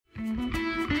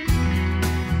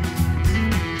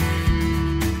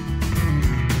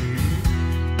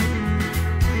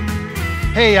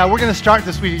Hey, we're going to start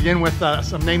this week again with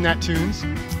some Name That tunes.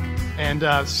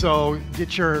 And so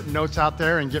get your notes out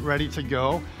there and get ready to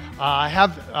go. I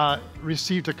have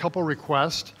received a couple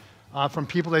requests from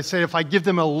people. They say if I give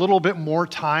them a little bit more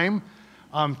time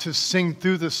to sing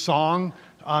through the song,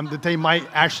 that they might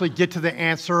actually get to the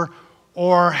answer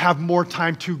or have more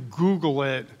time to Google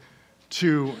it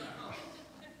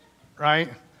right?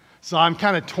 So I'm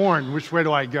kind of torn. Which way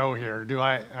do I go here?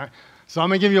 So I'm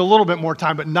going to give you a little bit more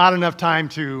time, but not enough time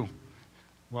to,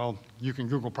 well, you can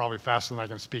Google probably faster than I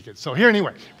can speak it. So here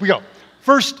anyway, we go.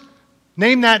 First,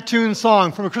 Name That Tune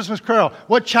song from A Christmas Carol.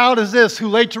 What child is this who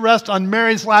laid to rest on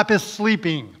Mary's lap is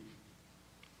sleeping?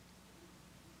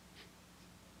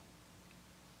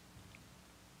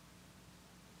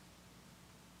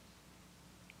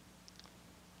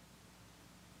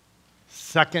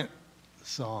 Second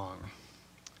song.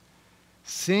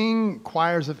 Sing,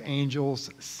 choirs of angels,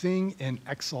 sing in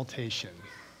exaltation.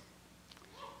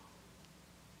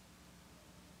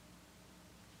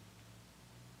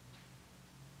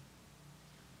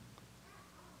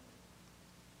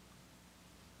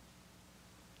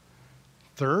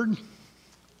 Third,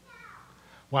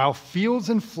 while fields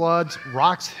and floods,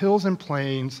 rocks, hills, and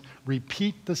plains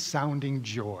repeat the sounding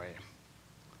joy.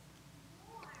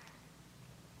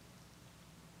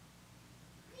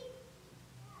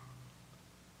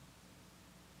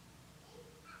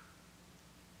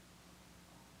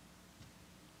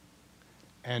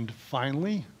 And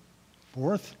finally,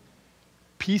 fourth,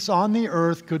 peace on the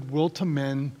earth, goodwill to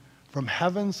men, from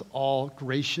heaven's all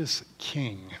gracious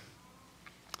King.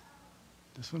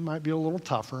 This one might be a little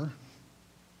tougher.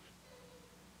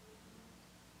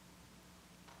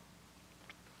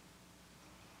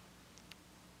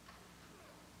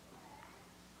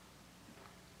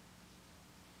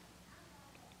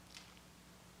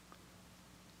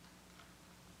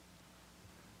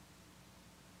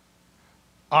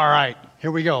 All right,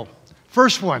 here we go.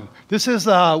 First one. This is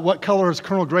what color is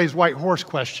Colonel Gray's white horse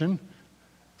question.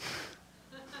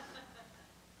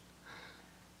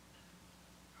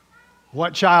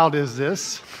 What child is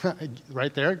this?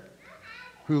 Right there.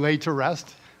 Who laid to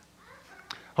rest?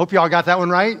 Hope you all got that one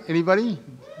right. Anybody?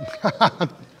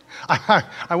 I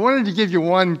wanted to give you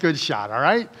one good shot, all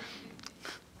right?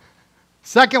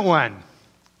 Second one.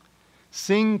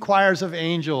 Sing, choirs of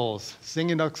angels,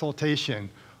 sing in exaltation.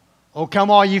 O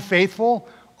come all ye faithful,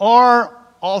 or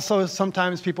also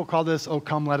sometimes people call this, O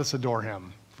come let us adore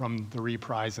him, from the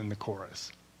reprise in the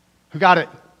chorus. Who got it?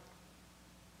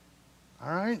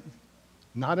 All right.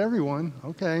 Not everyone.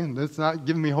 Okay, that's not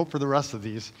giving me hope for the rest of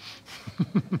these.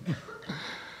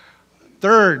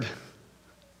 Third,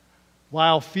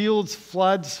 while fields,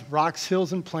 floods, rocks,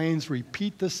 hills, and plains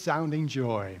repeat the sounding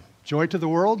joy. Joy to the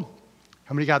world?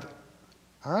 How many got?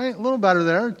 All right, a little better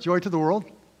there. Joy to the world.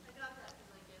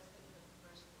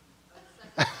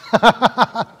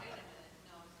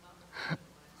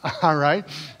 All right.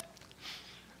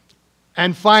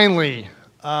 And finally,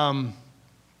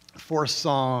 fourth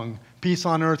song, peace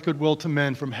on earth, goodwill to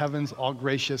men, from heaven's all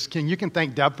gracious King. You can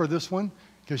thank Deb for this one,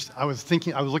 because I was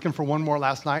looking for one more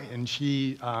last night, and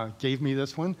she gave me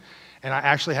this one. And I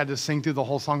actually had to sing through the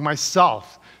whole song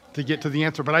myself to get to the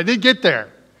answer. But I did get there.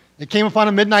 It came upon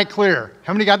a midnight clear.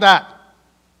 How many got that?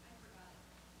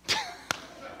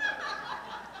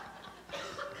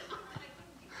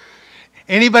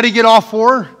 Anybody get all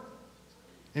four?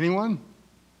 Anyone?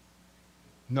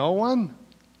 No one?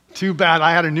 Too bad.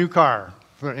 I had a new car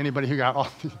for anybody who got all.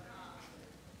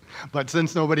 But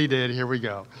since nobody did, here we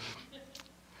go.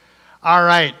 All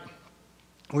right.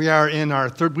 We are in our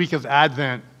third week of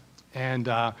Advent and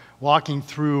walking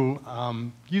through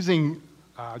using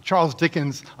Charles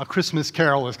Dickens' A Christmas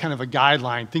Carol as kind of a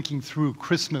guideline, thinking through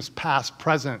Christmas past,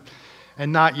 present,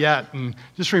 and not yet. And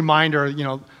just a reminder,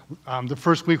 the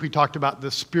first week we talked about the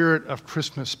spirit of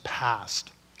Christmas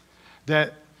past,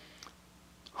 that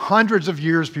hundreds of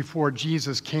years before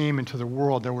Jesus came into the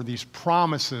world, there were these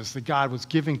promises that God was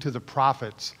giving to the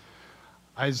prophets.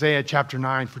 Isaiah chapter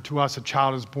 9, for to us a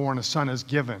child is born, a son is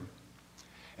given.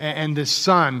 And this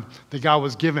son that God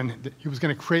was given, he was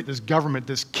going to create this government,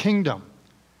 this kingdom.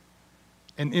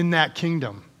 And in that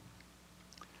kingdom,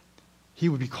 he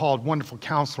would be called Wonderful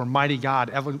Counselor, Mighty God,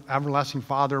 Everlasting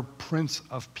Father, Prince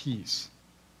of Peace.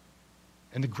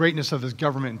 And the greatness of his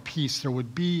government and peace, there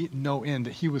would be no end.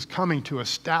 That he was coming to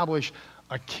establish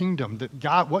a kingdom.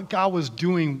 That what God was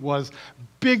doing was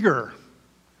bigger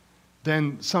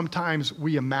than sometimes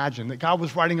we imagine. That God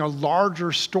was writing a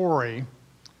larger story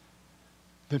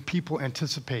than people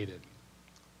anticipated.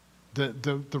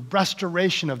 The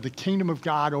restoration of the kingdom of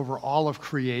God over all of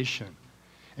creation.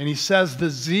 And he says, the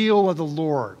zeal of the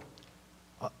Lord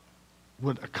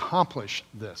would accomplish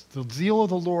this, the zeal of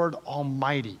the Lord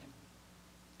Almighty.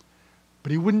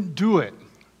 But he wouldn't do it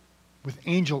with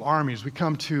angel armies. We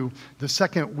come to the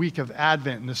second week of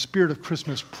Advent and the spirit of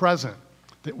Christmas present.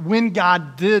 That when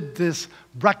God did this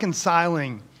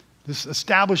reconciling, this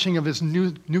establishing of his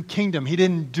new kingdom, he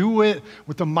didn't do it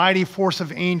with the mighty force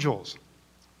of angels.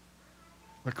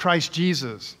 But Christ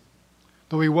Jesus,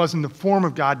 though he was in the form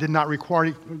of God, did not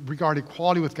regard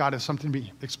equality with God as something to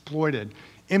be exploited,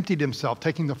 emptied himself,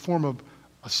 taking the form of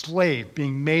a slave,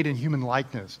 being made in human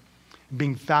likeness,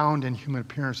 being found in human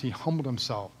appearance. He humbled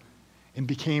himself and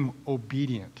became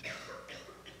obedient.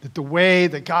 That the way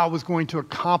that God was going to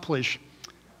accomplish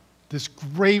this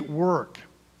great work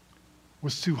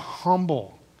was through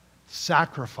humble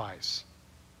sacrifice,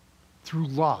 through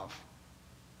love.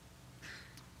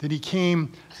 That he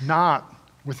came not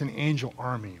with an angel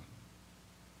army,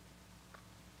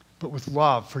 but with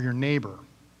love for your neighbor,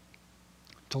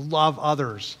 to love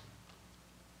others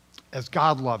as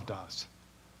God loved us,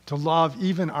 to love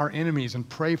even our enemies and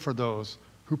pray for those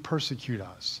who persecute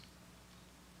us.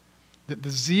 That the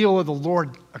zeal of the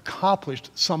Lord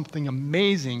accomplished something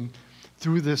amazing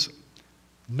through this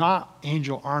not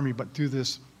angel army, but through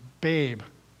this babe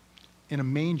in a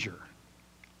manger.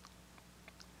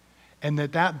 And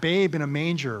that babe in a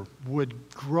manger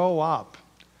would grow up,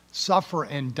 suffer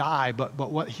and die, but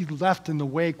what he left in the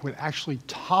wake would actually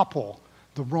topple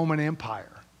the Roman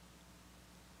Empire.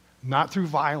 Not through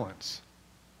violence,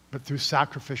 but through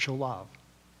sacrificial love.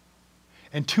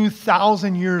 And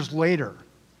 2,000 years later,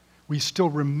 we still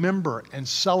remember and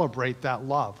celebrate that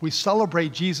love. We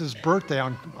celebrate Jesus' birthday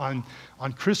on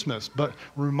Christmas, but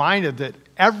reminded that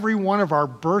every one of our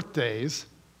birthdays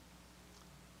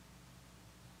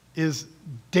is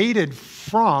dated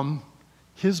from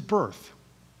his birth.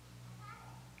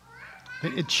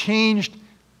 It changed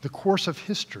the course of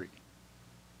history.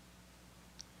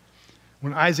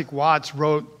 When Isaac Watts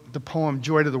wrote the poem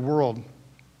Joy to the World,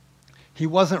 he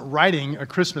wasn't writing a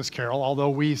Christmas carol, although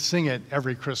we sing it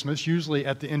every Christmas, usually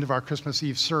at the end of our Christmas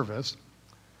Eve service,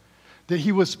 that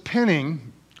he was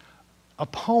penning a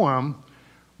poem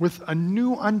with a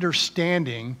new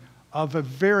understanding of a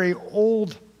very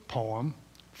old poem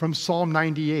from Psalm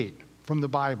 98 from the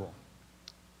Bible.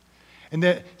 And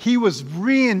that he was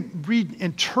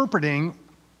reinterpreting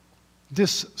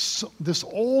this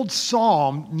old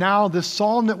psalm, now this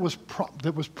psalm that was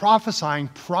prophesying,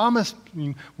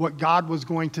 promising what God was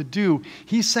going to do.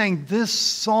 He's saying this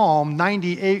Psalm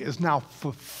 98 is now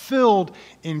fulfilled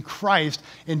in Christ.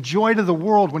 And Joy to the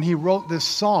World, when he wrote this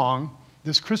song,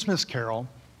 this Christmas carol,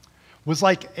 was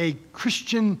like a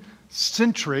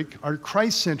Christian-centric or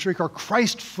Christ-centric or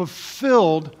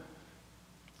Christ-fulfilled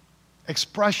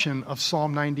expression of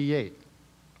Psalm 98.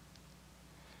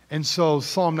 And so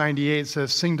Psalm 98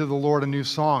 says, "Sing to the Lord a new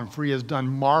song, for he has done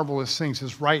marvelous things.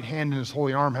 His right hand and his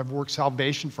holy arm have worked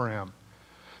salvation for him.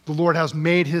 The Lord has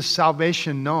made his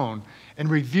salvation known and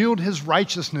revealed his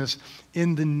righteousness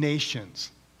in the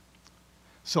nations."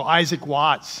 So Isaac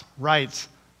Watts writes,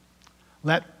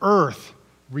 "Let earth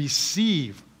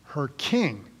receive her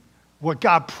king." What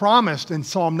God promised in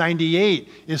Psalm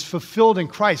 98 is fulfilled in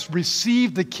Christ.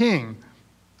 Receive the king.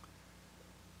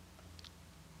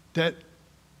 That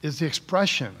is the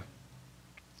expression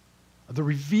of the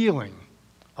revealing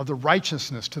of the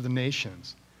righteousness to the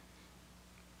nations.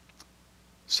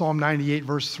 Psalm 98,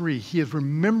 verse 3, "He has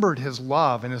remembered his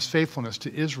love and his faithfulness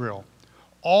to Israel.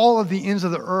 All of the ends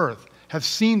of the earth have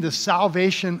seen the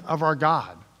salvation of our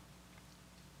God."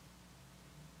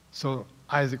 So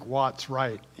Isaac Watts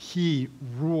writes, he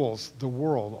rules the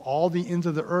world. All the ends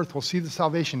of the earth will see the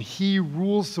salvation. He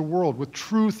rules the world with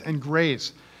truth and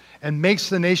grace, and makes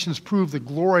the nations prove the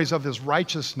glories of his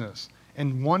righteousness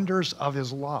and wonders of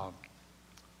his love.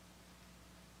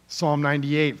 Psalm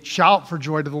 98, "Shout for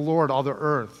joy to the Lord, all the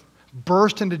earth.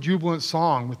 Burst into jubilant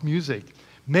song with music.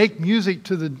 Make music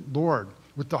to the Lord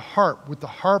with the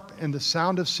harp and the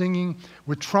sound of singing,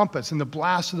 with trumpets and the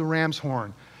blast of the ram's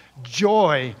horn.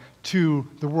 Joy to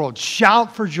the world.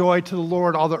 Shout for joy to the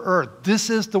Lord, all the earth." This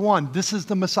is the one. This is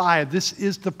the Messiah. This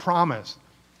is the promise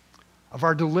of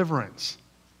our deliverance.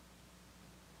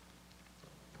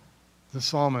 The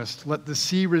psalmist, "Let the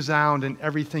sea resound and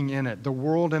everything in it, the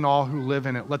world and all who live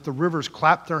in it. Let the rivers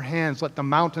clap their hands. Let the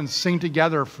mountains sing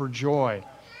together for joy.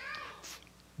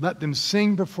 Let them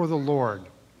sing before the Lord.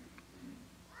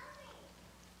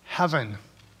 Heaven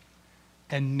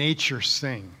and nature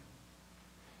sing.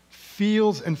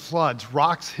 Fields and floods,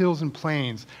 rocks, hills, and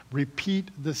plains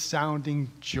repeat the sounding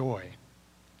joy."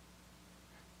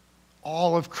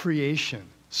 All of creation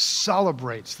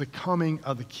celebrates the coming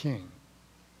of the King.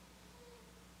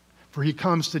 For he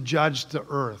comes to judge the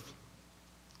earth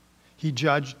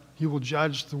He will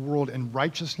judge the world in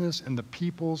righteousness and the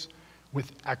peoples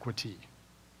with equity.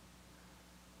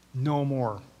 No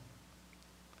more.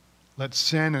 Let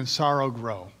sin and sorrow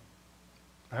grow.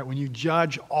 Right? When you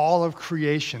judge all of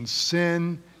creation,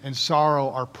 sin and sorrow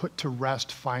are put to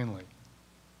rest finally.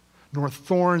 Nor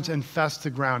thorns infest the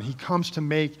ground. He comes to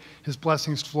make his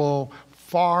blessings flow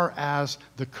far as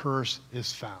the curse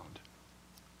is found.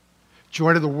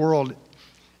 Joy to the world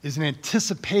is an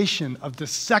anticipation of the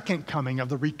second coming, of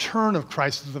the return of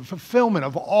Christ, the fulfillment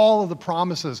of all of the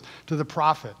promises to the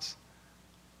prophets.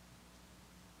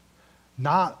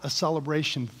 Not a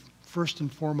celebration, first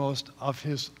and foremost, of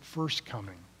his first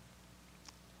coming.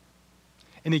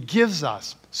 And it gives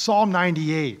us, Psalm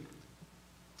 98,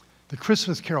 the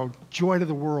Christmas carol, Joy to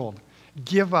the World,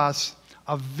 give us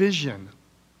a vision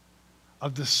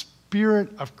of the spirit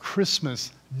of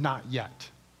Christmas not yet.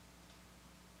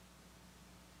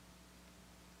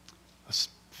 A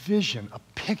vision, a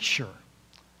picture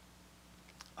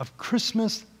of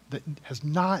Christmas that has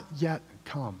not yet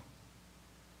come.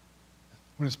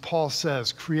 When, as Paul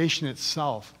says, creation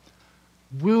itself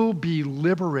will be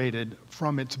liberated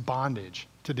from its bondage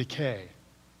to decay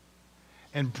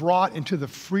and brought into the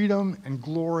freedom and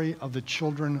glory of the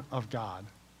children of God.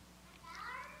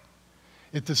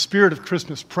 If the spirit of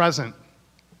Christmas present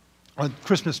or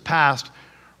Christmas past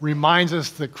reminds us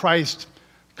that Christ's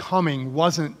coming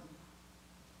wasn't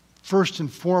first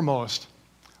and foremost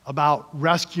about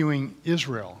rescuing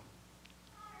Israel,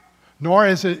 nor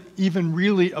is it even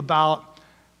really about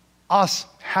us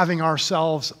having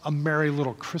ourselves a merry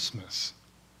little Christmas.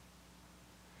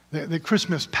 The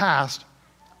Christmas past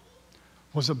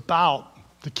was about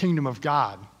the kingdom of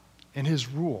God and his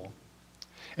rule.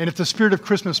 And if the spirit of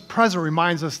Christmas present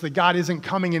reminds us that God isn't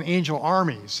coming in angel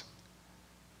armies,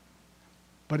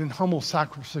 but in humble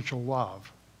sacrificial love,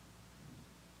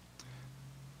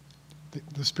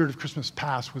 the spirit of Christmas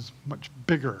past was much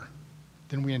bigger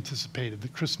than we anticipated. The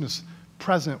Christmas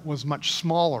present was much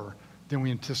smaller than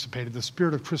we anticipated. The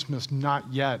spirit of Christmas not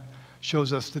yet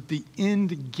shows us that the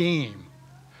end game,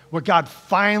 what God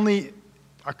finally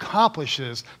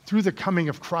accomplishes through the coming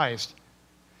of Christ,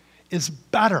 is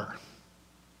better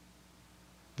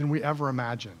than we ever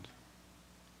imagined.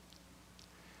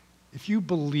 If you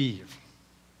believe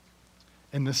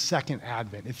in the second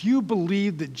advent, if you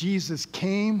believe that Jesus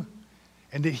came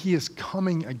and that he is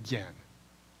coming again,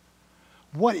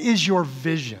 what is your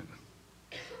vision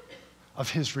of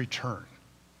his return?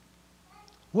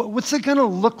 What's it going to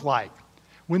look like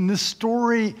when this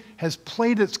story has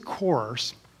played its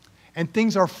course and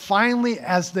things are finally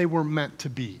as they were meant to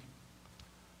be?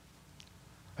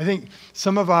 I think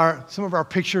some of our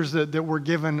pictures that we're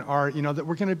given are, that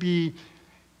we're going to be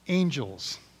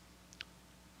angels,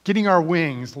 getting our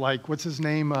wings, like, what's his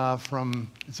name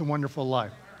from It's a Wonderful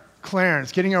Life?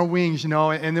 Clarence, getting our wings,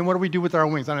 and then what do we do with our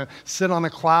wings? I don't know, sit on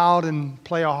a cloud and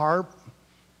play a harp?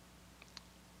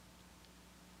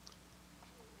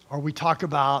 Or we talk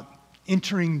about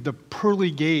entering the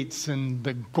pearly gates and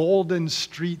the golden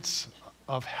streets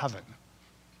of heaven.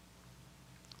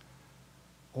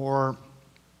 Or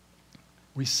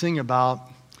we sing about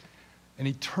an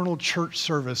eternal church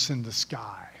service in the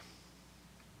sky.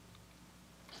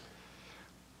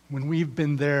 When we've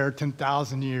been there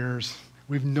 10,000 years,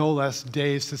 we've no less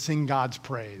days to sing God's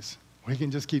praise. We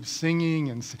can just keep singing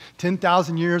and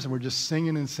 10,000 years, and we're just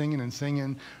singing and singing and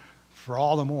singing for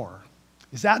all the more.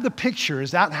 Is that the picture?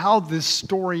 Is that how this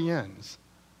story ends?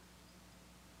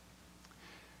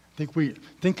 I think we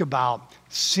think about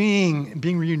seeing,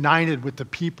 being reunited with the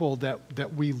people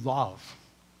that we love.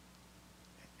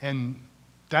 And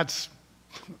that's,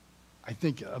 I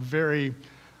think, a very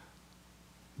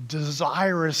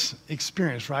desirous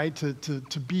experience, right?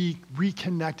 To be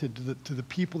reconnected to the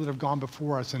people that have gone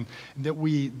before us and that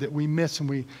we miss and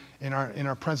we in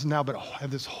our present now, but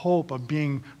have this hope of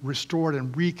being restored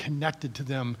and reconnected to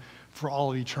them for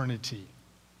all of eternity.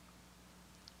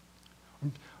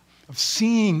 Of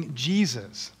seeing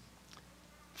Jesus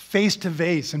face to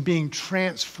face and being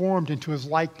transformed into his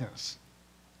likeness.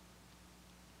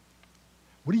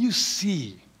 What do you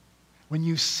see when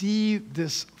you see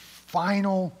this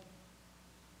final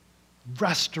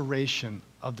restoration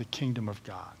of the kingdom of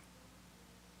God?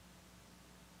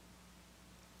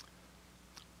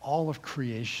 All of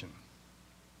creation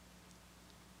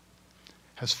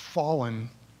has fallen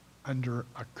under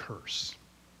a curse.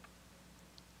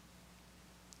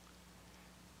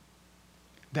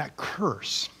 That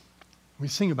curse, we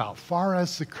sing about, far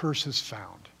as the curse is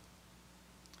found,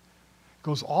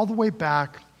 goes all the way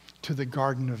back to the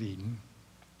Garden of Eden.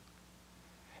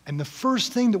 And the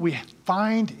first thing that we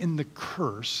find in the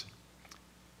curse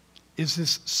is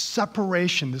this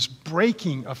separation, this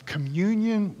breaking of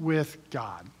communion with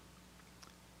God.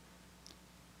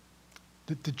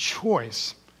 That the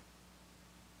choice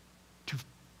to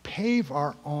pave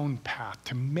our own path,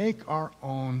 to make our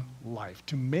own life,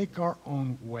 to make our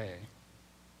own way,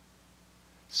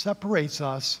 separates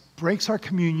us, breaks our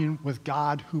communion with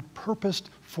God who purposed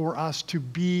for us to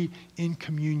be in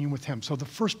communion with him. So the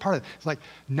first part of it is like,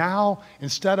 now,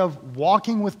 instead of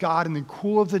walking with God in the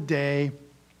cool of the day,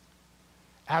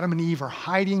 Adam and Eve are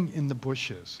hiding in the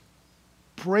bushes.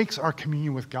 Breaks our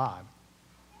communion with God.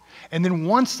 And then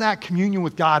once that communion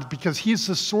with God, because he's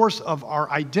the source of our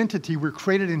identity, we're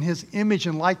created in his image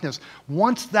and likeness.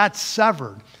 Once that's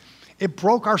severed, it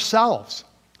broke ourselves.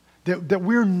 That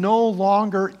we're no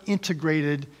longer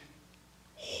integrated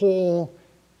whole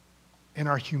in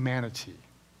our humanity.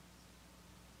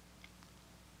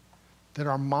 That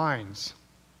our minds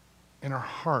and our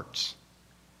hearts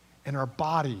and our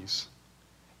bodies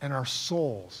and our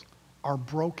souls are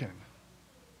broken.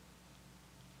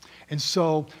 And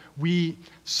so we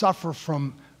suffer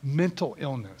from mental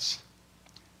illness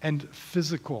and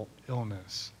physical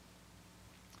illness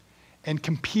and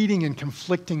competing and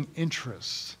conflicting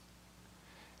interests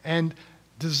and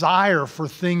desire for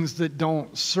things that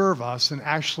don't serve us and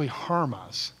actually harm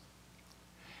us,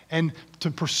 and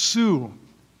to pursue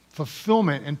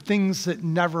fulfillment and things that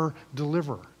never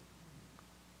deliver.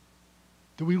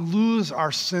 That we lose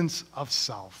our sense of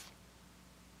self.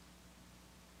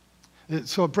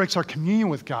 So it breaks our communion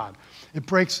with God. It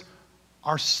breaks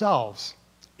ourselves.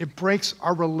 It breaks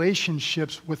our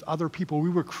relationships with other people.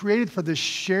 We were created for this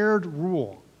shared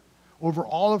rule over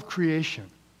all of creation.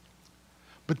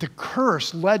 But the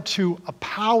curse led to a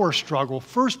power struggle,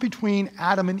 first between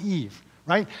Adam and Eve,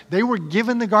 right? They were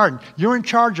given the garden. You're in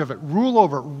charge of it. Rule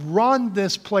over it. Run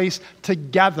this place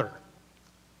together.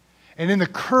 And in the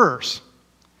curse,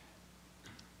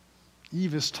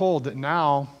 Eve is told that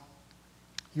now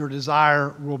your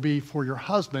desire will be for your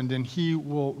husband and he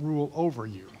will rule over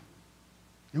you.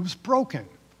 It was broken.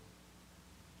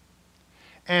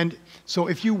 And so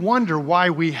if you wonder why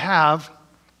we have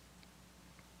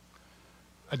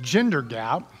a gender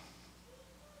gap,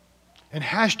 and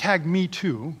hashtag Me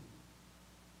Too,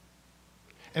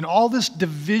 and all this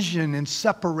division and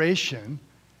separation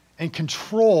and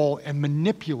control and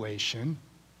manipulation,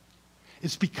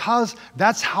 it's because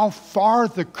that's how far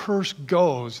the curse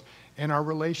goes in our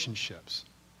relationships.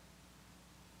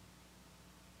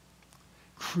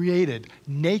 Created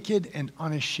naked and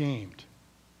unashamed,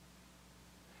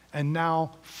 and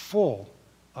now full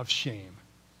of shame.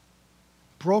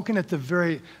 Broken at the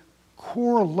very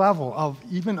core level of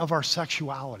even of our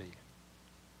sexuality.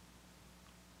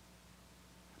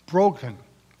 Broken.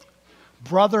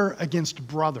 Brother against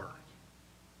brother.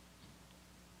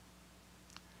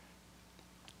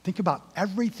 Think about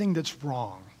everything that's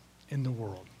wrong in the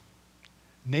world.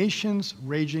 Nations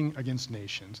raging against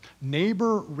nations.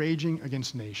 Neighbor raging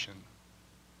against nation.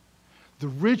 The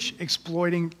rich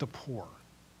exploiting the poor.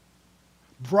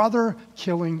 Brother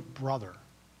killing brother.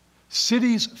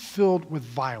 Cities filled with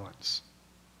violence,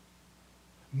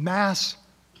 mass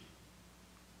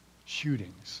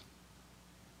shootings.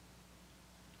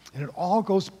 And it all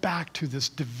goes back to this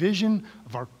division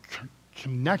of our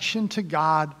connection to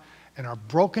God and our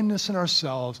brokenness in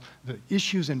ourselves, the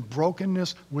issues and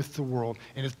brokenness with the world.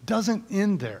 And it doesn't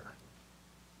end there.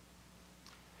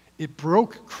 It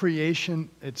broke creation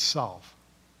itself.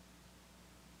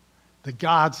 The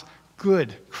God's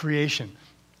good creation.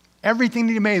 Everything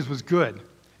that he made was good,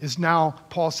 is now,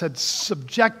 Paul said,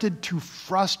 subjected to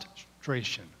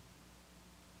frustration.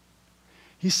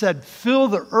 He said, fill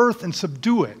the earth and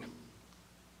subdue it.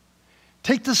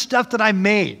 Take the stuff that I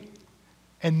made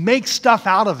and make stuff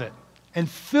out of it and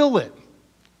fill it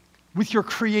with your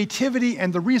creativity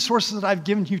and the resources that I've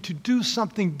given you to do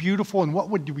something beautiful. And what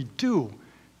would we do?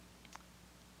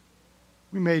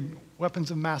 We made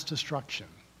weapons of mass destruction.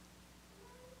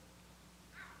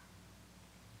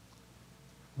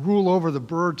 Rule over the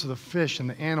birds, the fish, and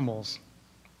the animals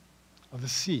of the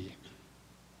sea.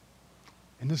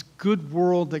 And this good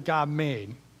world that God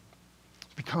made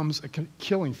becomes a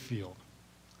killing field.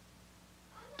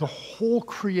 The whole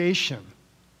creation,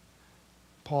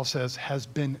 Paul says, has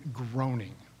been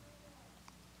groaning.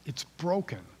 It's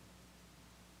broken,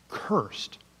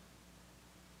 cursed.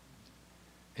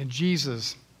 And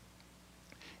Jesus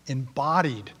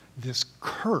embodied this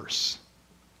curse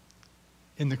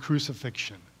in the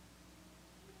crucifixion.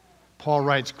 Paul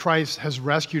writes, Christ has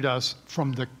rescued us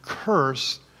from the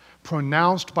curse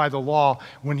pronounced by the law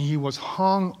when he was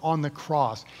hung on the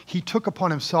cross. He took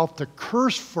upon himself the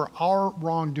curse for our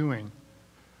wrongdoing.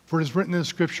 For it is written in the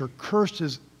scripture, cursed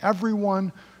is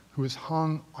everyone who is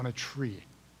hung on a tree.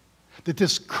 That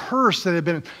this curse that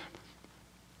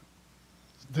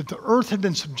the earth had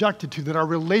been subjected to, that our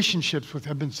relationships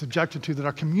had been subjected to, that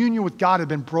our communion with God had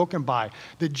been broken by,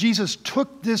 that Jesus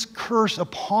took this curse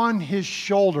upon his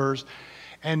shoulders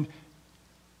and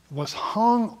was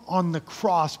hung on the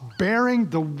cross, bearing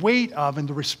the weight of and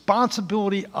the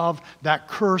responsibility of that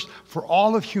curse for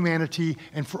all of humanity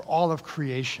and for all of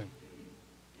creation.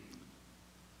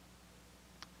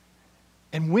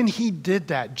 And when he did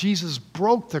that, Jesus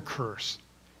broke the curse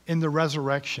in the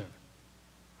resurrection.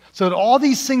 So that all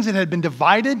these things that had been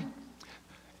divided,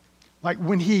 like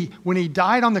when he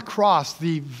died on the cross,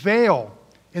 the veil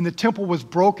in the temple was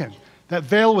broken. That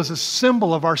veil was a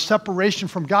symbol of our separation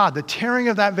from God. The tearing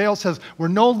of that veil says we're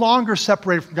no longer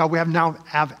separated from God. We now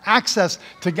have access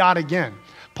to God again.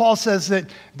 Paul says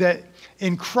that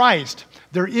in Christ,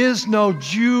 there is no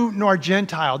Jew nor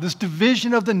Gentile. This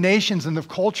division of the nations and the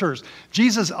cultures,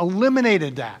 Jesus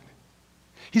eliminated that.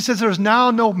 He says there's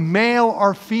now no male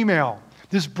or female.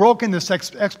 This brokenness,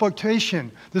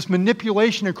 exploitation, this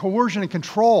manipulation and coercion and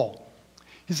control.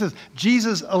 He says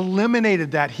Jesus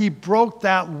eliminated that. He broke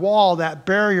that wall, that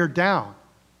barrier down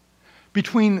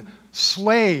between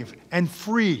slave and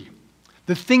free.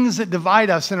 The things that divide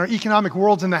us in our economic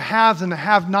worlds and the haves and the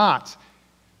have-nots.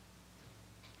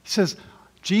 He says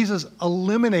Jesus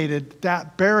eliminated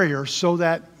that barrier so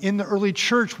that in the early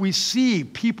church we see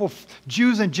people,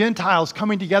 Jews and Gentiles,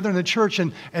 coming together in the church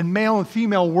and male and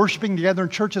female worshiping together in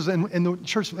churches in the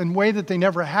church in a way that they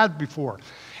never had before.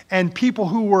 And people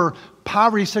who were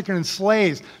poverty-stricken and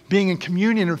slaves being in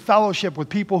communion and fellowship with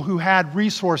people who had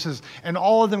resources, and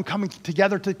all of them coming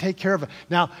together to take care of it.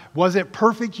 Now, was it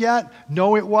perfect yet?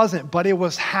 No, it wasn't, but it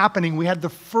was happening. We had the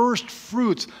first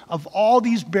fruits of all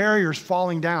these barriers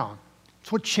falling down.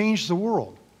 It's what changed the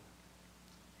world.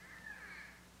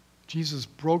 Jesus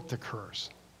broke the curse.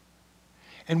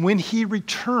 And when he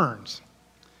returns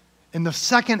in the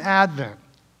second advent,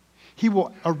 he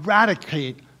will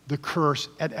eradicate the curse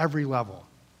at every level.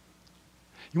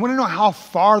 You want to know how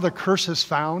far the curse is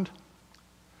found?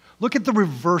 Look at the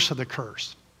reverse of the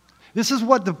curse. This is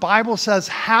what the Bible says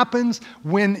happens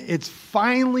when it's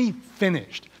finally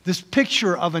finished. This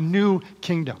picture of a new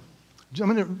kingdom.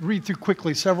 I'm going to read through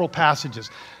quickly several passages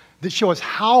that show us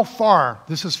how far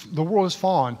the world has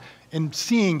fallen, and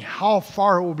seeing how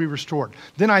far it will be restored.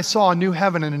 Then I saw a new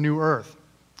heaven and a new earth.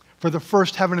 For the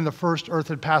first heaven and the first earth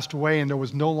had passed away, and there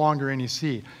was no longer any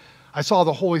sea. I saw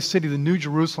the holy city, the New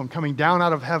Jerusalem, coming down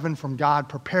out of heaven from God,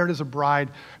 prepared as a bride,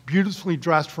 beautifully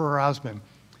dressed for her husband.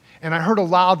 And I heard a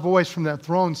loud voice from that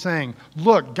throne saying,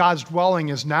 "Look, God's dwelling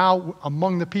is now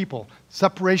among the people.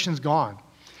 Separation's gone.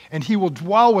 And he will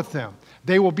dwell with them.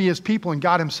 They will be his people, and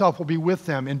God himself will be with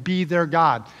them and be their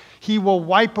God. He will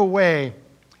wipe away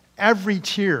every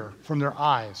tear from their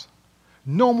eyes.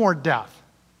 No more death,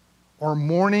 or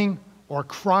mourning, or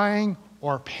crying,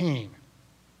 or pain.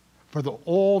 For the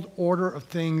old order of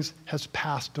things has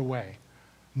passed away."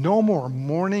 No more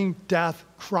mourning, death,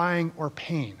 crying, or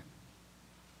pain.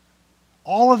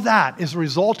 All of that is a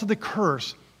result of the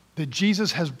curse that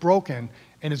Jesus has broken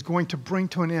and is going to bring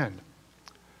to an end.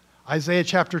 Isaiah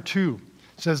chapter 2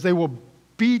 says they will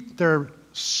beat their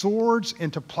swords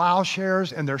into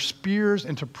plowshares and their spears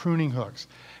into pruning hooks.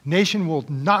 Nation will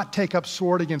not take up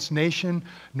sword against nation,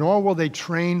 nor will they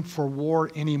train for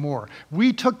war anymore.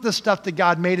 We took the stuff that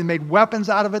God made and made weapons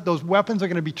out of it. Those weapons are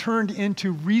going to be turned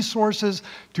into resources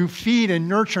to feed and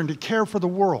nurture and to care for the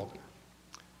world.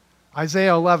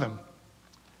 Isaiah 11,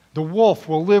 the wolf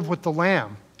will live with the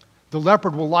lamb. The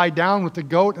leopard will lie down with the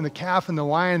goat and the calf and the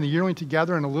lion and the yearling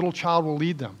together, and a little child will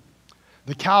lead them.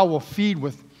 The cow will feed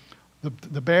with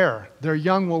the bear. Their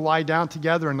young will lie down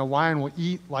together, and the lion will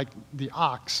eat like the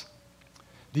ox.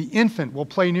 The infant will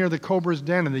play near the cobra's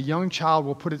den, and the young child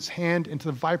will put its hand into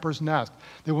the viper's nest.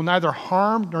 They will neither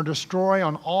harm nor destroy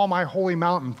on all my holy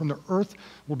mountain, from the earth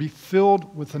will be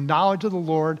filled with the knowledge of the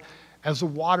Lord as the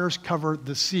waters cover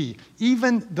the sea.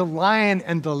 Even the lion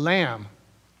and the lamb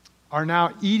are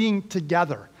now eating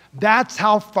together. That's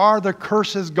how far the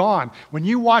curse has gone. When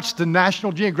you watch the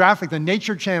National Geographic, the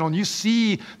Nature Channel, and you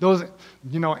see those,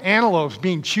 antelopes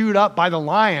being chewed up by the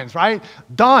lions, right?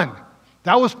 Done.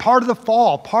 That was part of the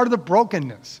fall, part of the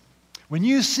brokenness. When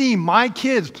you see my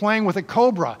kids playing with a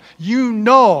cobra, you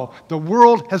know the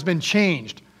world has been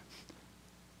changed,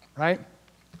 right?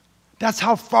 That's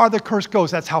how far the curse goes.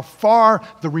 That's how far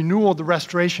the renewal, the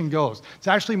restoration goes. It's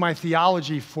actually my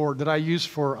theology that I use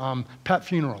for pet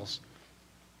funerals.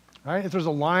 Right? If there's a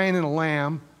lion and a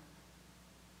lamb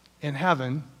in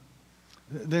heaven,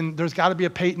 then there's got to be a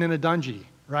Peyton and a Dungy,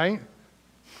 right?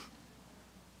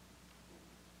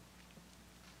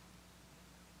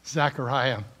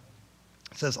 Zechariah.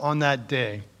 It says, on that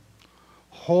day,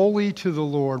 holy to the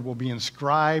Lord will be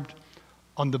inscribed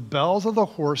on the bells of the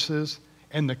horses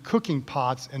and the cooking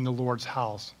pots in the Lord's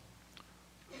house.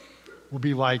 Will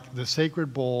be like the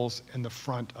sacred bowls in the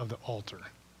front of the altar.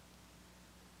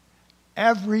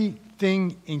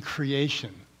 Everything in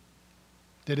creation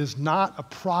that is not a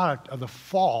product of the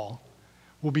fall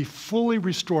will be fully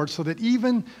restored, so that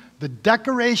even the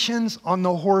decorations on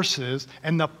the horses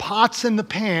and the pots and the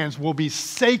pans will be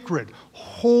sacred,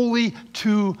 holy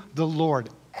to the Lord.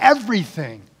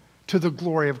 Everything to the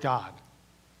glory of God.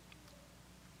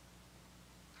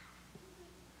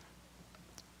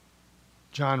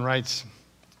 John writes,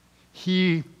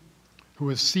 he who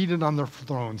is seated on the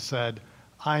throne said,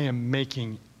 I am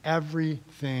making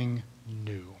everything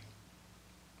new.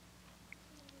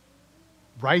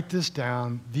 Write this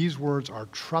down. These words are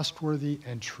trustworthy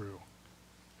and true.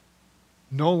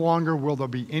 No longer will there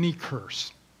be any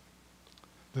curse.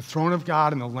 The throne of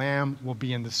God and the Lamb will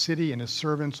be in the city, and his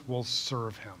servants will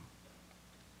serve him.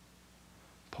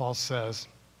 Paul says,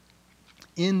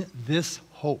 in this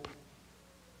hope,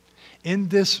 in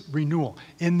this renewal,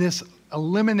 in this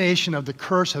elimination of the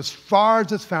curse as far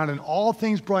as it's found in all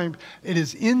things brilliant, it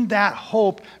is in that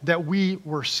hope that we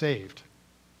were saved.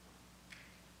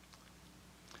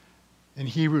 In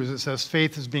Hebrews, it says,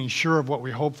 faith is being sure of what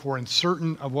we hope for and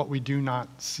certain of what we do not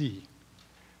see.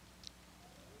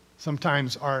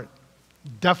 Sometimes our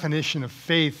definition of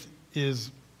faith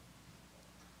is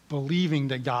believing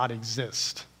that God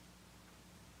exists.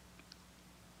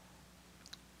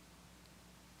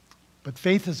 But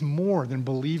faith is more than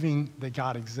believing that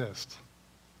God exists.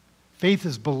 Faith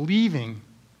is believing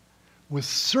with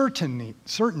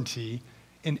certainty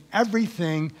in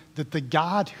everything that the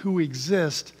God who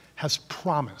exists has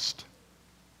promised.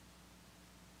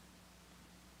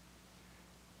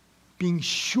 Being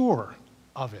sure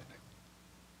of it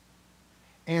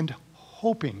and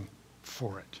hoping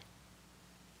for it.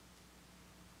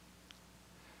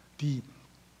 The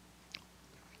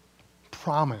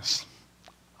promise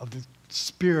of the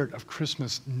spirit of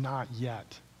Christmas, not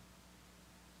yet,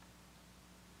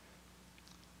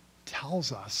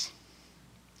 tells us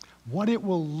what it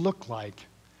will look like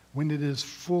when it is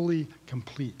fully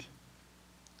complete.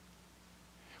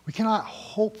 We cannot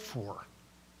hope for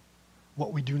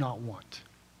what we do not want.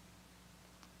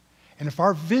 And if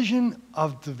our vision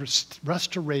of the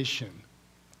restoration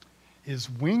is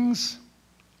wings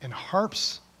and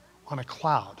harps on a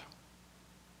cloud,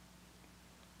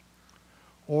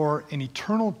 or an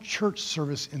eternal church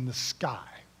service in the sky,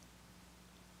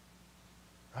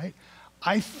 right?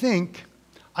 I think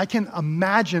I can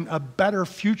imagine a better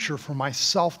future for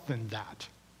myself than that.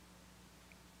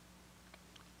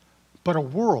 But a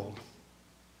world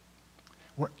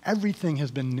where everything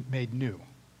has been made new,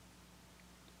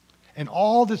 and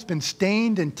all that's been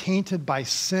stained and tainted by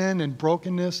sin and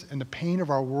brokenness and the pain of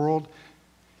our world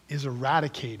is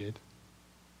eradicated,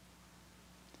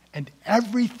 and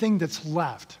everything that's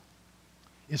left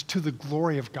is to the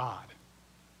glory of God.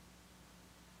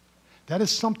 That is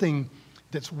something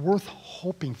that's worth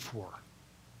hoping for.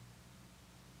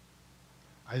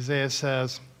 Isaiah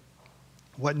says,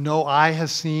 what no eye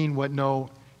has seen, what no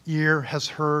ear has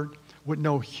heard, what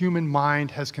no human mind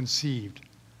has conceived,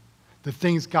 the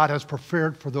things God has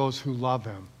prepared for those who love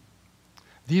him.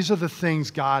 These are the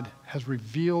things God has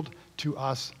revealed to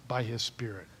us by his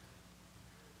Spirit.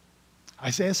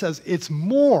 Isaiah says it's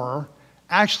more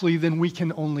actually than we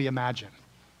can only imagine.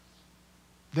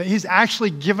 That he's actually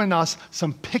given us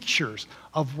some pictures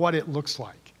of what it looks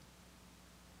like.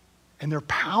 And they're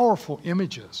powerful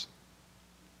images.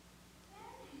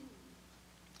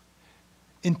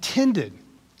 Intended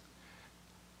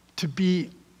to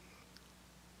be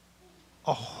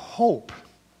a hope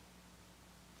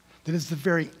that is the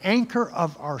very anchor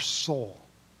of our soul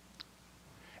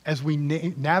as we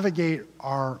navigate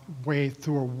our way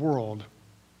through a world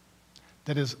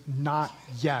that is not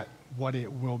yet what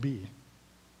it will be.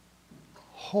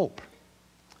 Hope,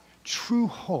 true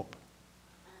hope,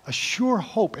 a sure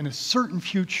hope in a certain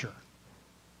future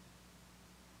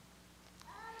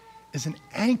is an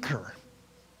anchor.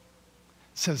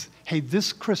 It says, hey,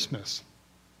 this Christmas,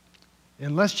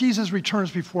 unless Jesus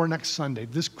returns before next Sunday,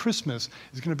 this Christmas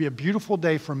is going to be a beautiful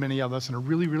day for many of us and a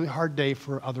really, really hard day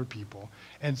for other people,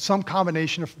 and some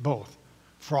combination of both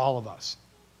for all of us.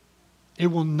 It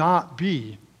will not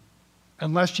be,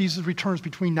 unless Jesus returns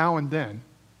between now and then,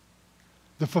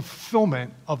 the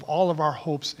fulfillment of all of our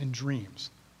hopes and dreams.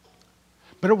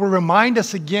 But it will remind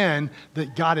us again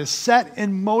that God has set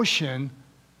in motion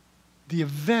the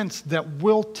events that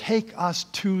will take us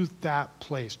to that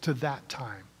place, to that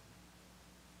time.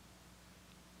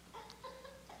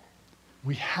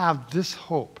 we have this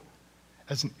hope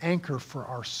as an anchor for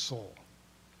our soul.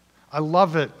 I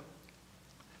love it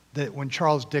that when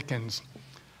Charles Dickens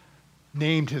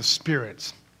named his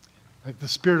spirits, like the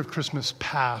spirit of Christmas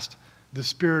past, the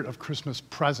spirit of Christmas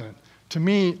present, to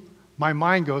me, my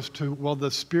mind goes to, well,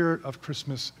 the spirit of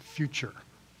Christmas future.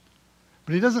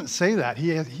 But he doesn't say that.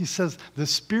 He says the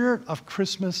spirit of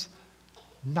Christmas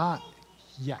not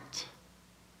yet.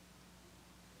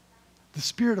 The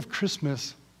spirit of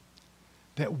Christmas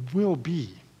that will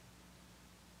be.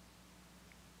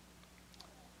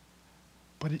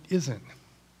 But it isn't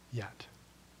yet.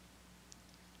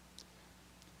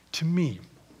 To me,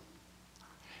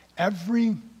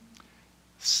 every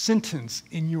sentence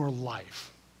in your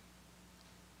life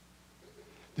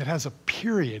that has a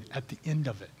period at the end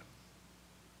of it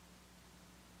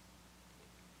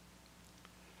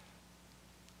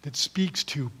that speaks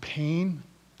to pain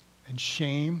and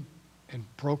shame and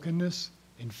brokenness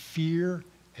and fear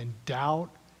and doubt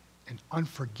and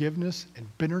unforgiveness and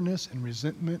bitterness and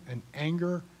resentment and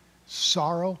anger,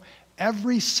 sorrow,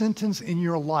 every sentence in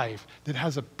your life that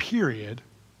has a period,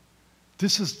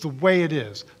 this is the way it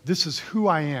is. This is who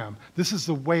I am. This is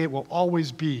the way it will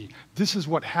always be. This is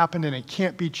what happened and it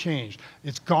can't be changed.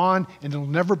 It's gone and it'll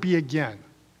never be again.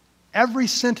 Every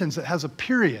sentence that has a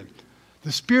period,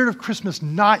 the spirit of Christmas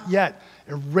not yet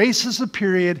erases the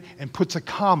period and puts a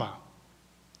comma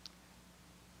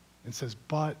and says,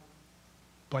 but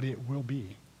it will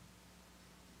be.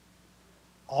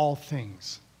 All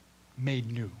things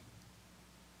made new.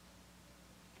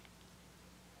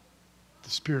 The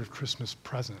spirit of Christmas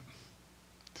present.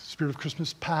 The spirit of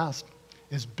Christmas past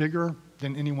is bigger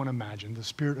than anyone imagined. The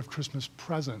spirit of Christmas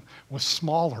present was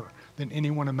smaller than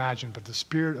anyone imagined, but the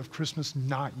spirit of Christmas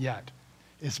not yet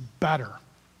is better.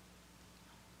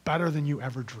 Better than you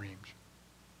ever dreamed.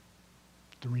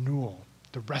 The renewal,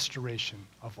 the restoration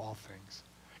of all things.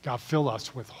 God, fill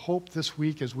us with hope this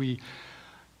week as we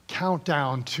count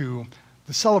down to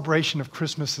the celebration of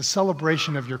Christmas, the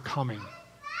celebration of your coming.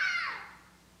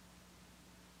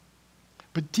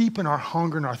 But deepen our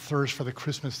hunger and our thirst for the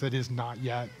Christmas that is not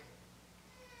yet.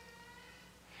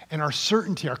 And our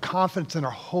certainty, our confidence, and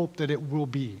our hope that it will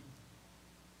be.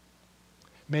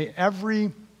 May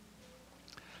every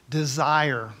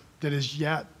desire that is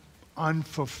yet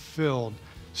unfulfilled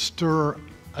stir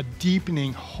a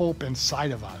deepening hope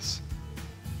inside of us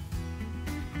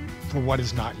for what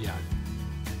is not yet.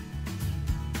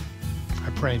 I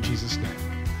pray in Jesus'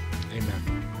 name.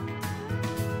 Amen.